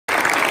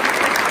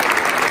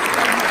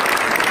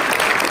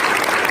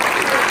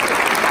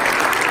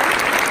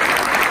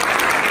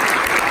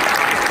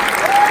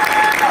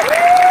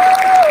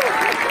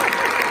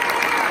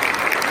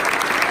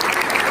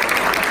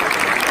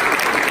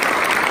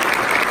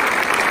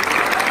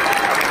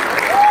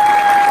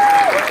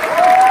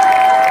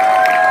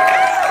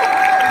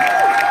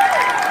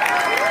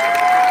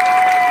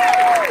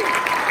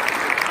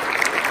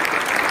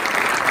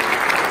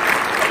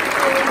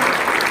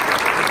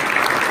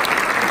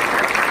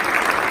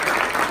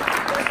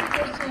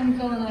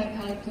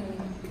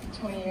left in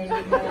 20 years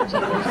with marriage, so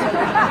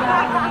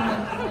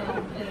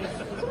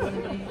it's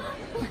worthy.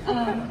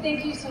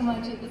 Thank you so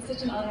much. It's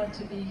such an honor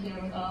to be here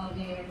with all of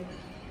you.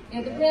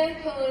 You know, the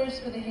brand pillars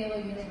for the Halo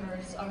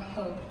universe are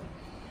hope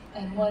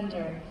and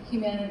wonder,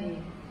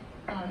 humanity,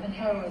 and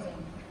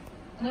heroism.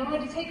 And I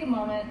wanted to take a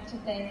moment to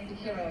thank the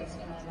heroes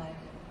in my life.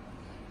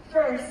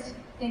 First,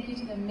 thank you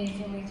to the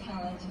amazingly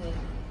talented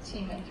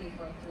team at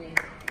 343.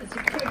 It's a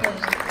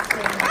privilege to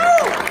serve.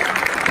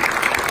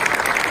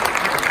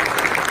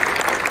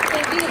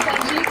 Thank you to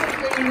Benji for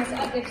creating this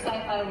epic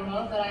sci-fi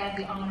world that I have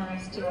the honor of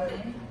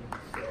stewarding.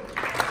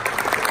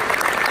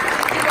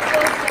 Thank you to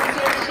Phil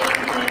Spencer,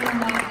 Shane King, and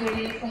Matt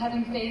Goody for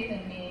having faith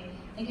in me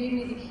and giving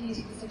me the keys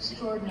to this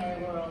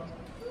extraordinary world.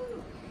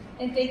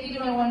 And thank you to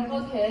my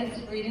wonderful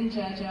kids, Reed and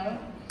JoJo,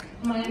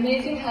 and my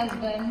amazing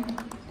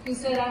husband, who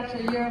said after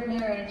a year of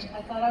marriage,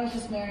 I thought I was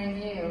just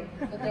marrying you,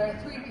 but there are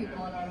 3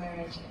 people in our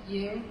marriage,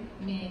 you,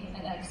 me,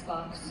 and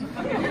Xbox.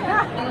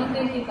 I don't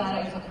think he thought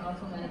it was a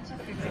compliment.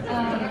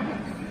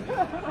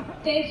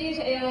 Thank you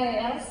to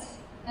AIAS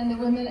and the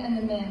women and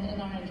the men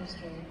in our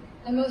industry.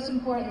 And most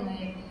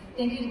importantly,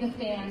 thank you to the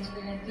fans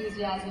for your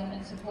enthusiasm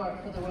and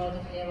support for the world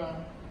of Halo.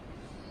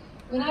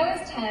 When I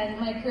was 10,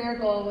 my career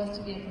goal was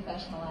to be a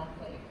professional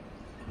athlete.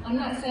 I'm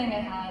not saying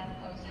I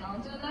was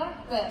talented enough,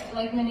 but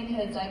like many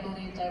kids, I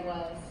believed I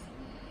was.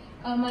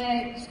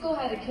 My school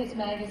had a kids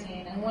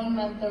magazine, and one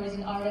month there was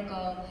an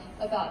article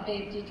about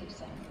Babe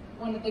Dietrichson,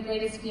 one of the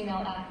greatest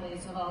female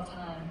athletes of all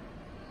time.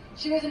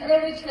 She was an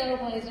early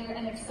trailblazer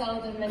and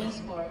excelled in many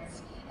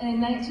sports, and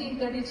in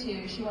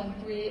 1932 she won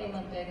 3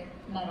 Olympic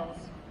medals.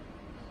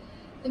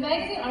 The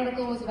magazine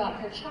article was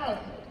about her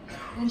childhood,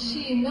 when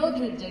she,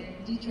 Mildred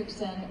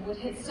Dietrichson, would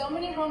hit so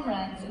many home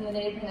runs in the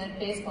neighborhood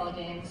baseball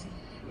games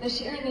that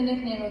she earned the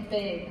nickname of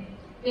Babe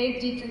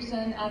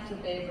Dietrichson after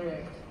Babe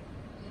Ruth.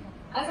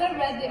 As I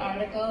read the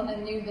article, a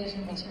new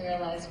vision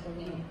materialized for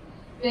me.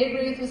 Babe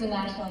Ruth was a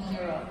national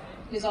hero.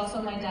 He was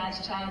also my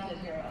dad's childhood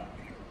hero.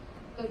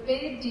 But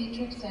Babe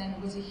Dietrichson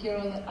was a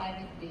hero that I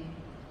could be.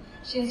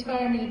 She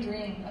inspired me to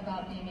dream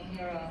about being a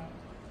hero.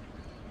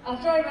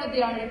 After I read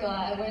the article,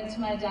 I went to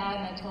my dad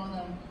and I told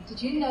him,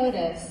 did you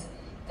notice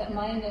that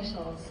my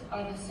initials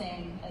are the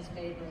same as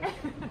Babe Ruth?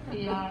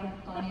 B.R.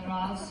 Bonnie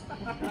Ross.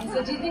 I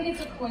said, do you think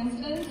it's a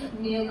coincidence,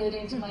 me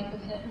alluding to my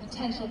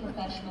potential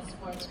professional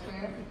sports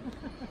career?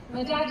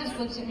 My dad just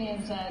looked at me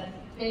and said,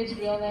 Babe's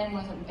real name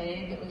wasn't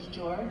Babe, it was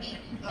George,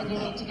 and you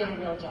need to get a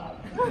real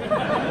job.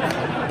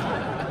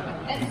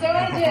 And so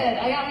I did.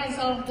 I got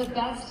myself the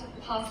best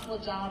possible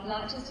job,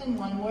 not just in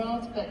one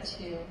world, but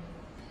 2.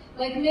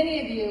 Like many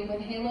of you, when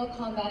Halo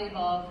Combat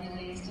Evolved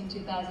released in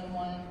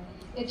 2001,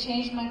 it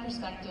changed my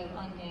perspective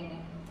on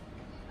gaming.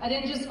 I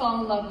didn't just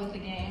fall in love with the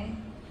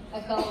game, I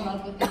fell in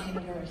love with the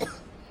universe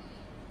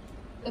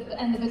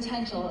and the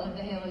potential of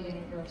the Halo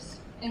universe.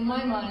 In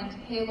my mind,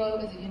 Halo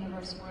is a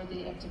universe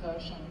worthy of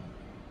devotion.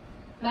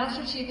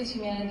 Master Chief is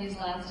humanity's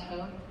last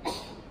hope,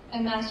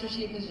 and Master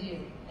Chief is you,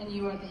 and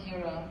you are the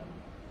hero.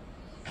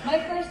 My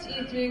first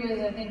E3 was,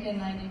 I think, in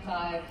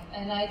 '95,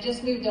 and I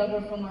just moved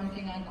over from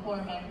working on core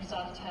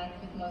Microsoft tech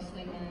with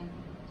mostly men.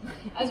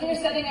 As we were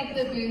setting up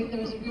the booth,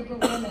 there was a group of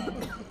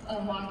women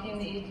walking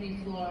the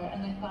E3 floor,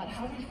 and I thought,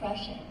 how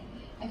refreshing.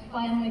 I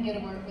finally get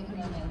to work with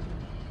women.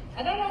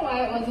 I don't know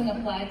why it wasn't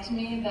applied to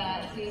me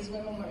that these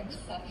women were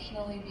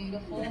exceptionally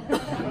beautiful,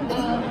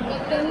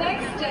 but the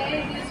next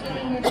day, these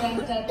women were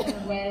dressed up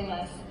in way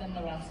less than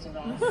the rest of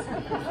us.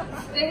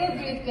 They were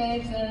booth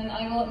babes, and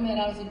I will admit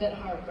I was a bit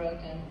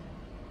heartbroken.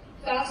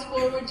 Fast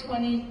forward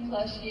 20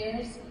 plus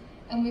years,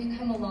 and we've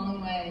come a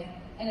long way,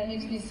 and it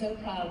makes me so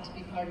proud to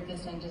be part of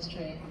this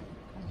industry.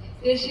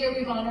 This year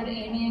we've honored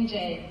Amy and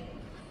Jade,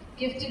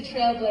 gifted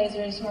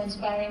trailblazers who are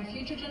inspiring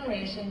future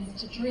generations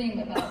to dream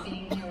about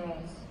being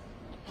heroes.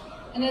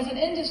 And as an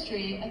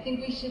industry, I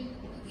think we should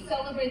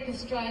celebrate the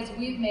strides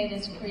we've made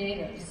as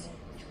creators,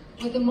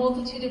 with a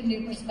multitude of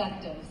new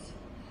perspectives,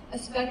 a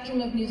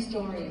spectrum of new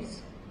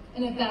stories,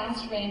 and a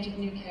vast range of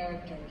new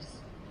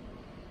characters.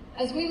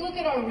 As we look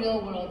at our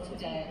real world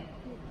today,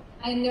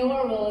 I know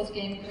our role as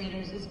game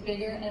creators is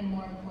bigger and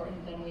more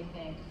important than we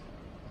think.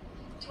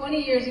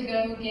 20 years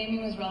ago,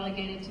 gaming was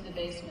relegated to the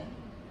basement.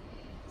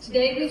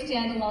 Today, we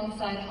stand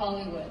alongside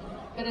Hollywood,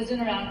 but as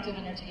interactive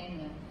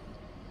entertainment.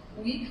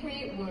 We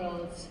create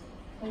worlds,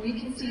 and we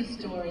conceive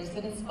stories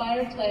that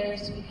inspire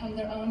players to become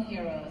their own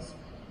heroes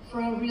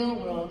for a real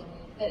world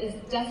that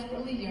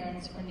desperately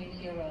yearns for new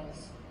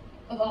heroes,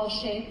 of all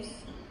shapes,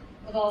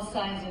 of all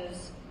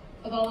sizes,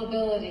 of all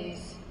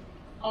abilities,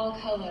 all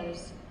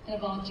colors, and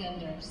of all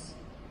genders.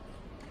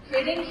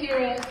 Creating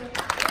heroes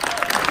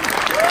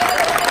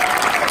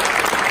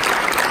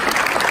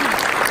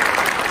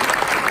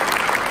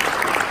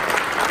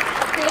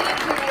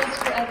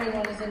for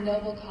everyone is a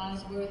noble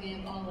cause worthy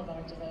of all of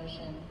our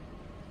devotion.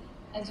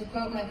 And to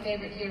quote my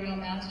favorite hero,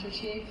 Master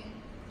Chief,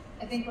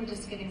 I think we're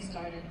just getting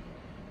started.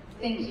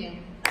 Thank you.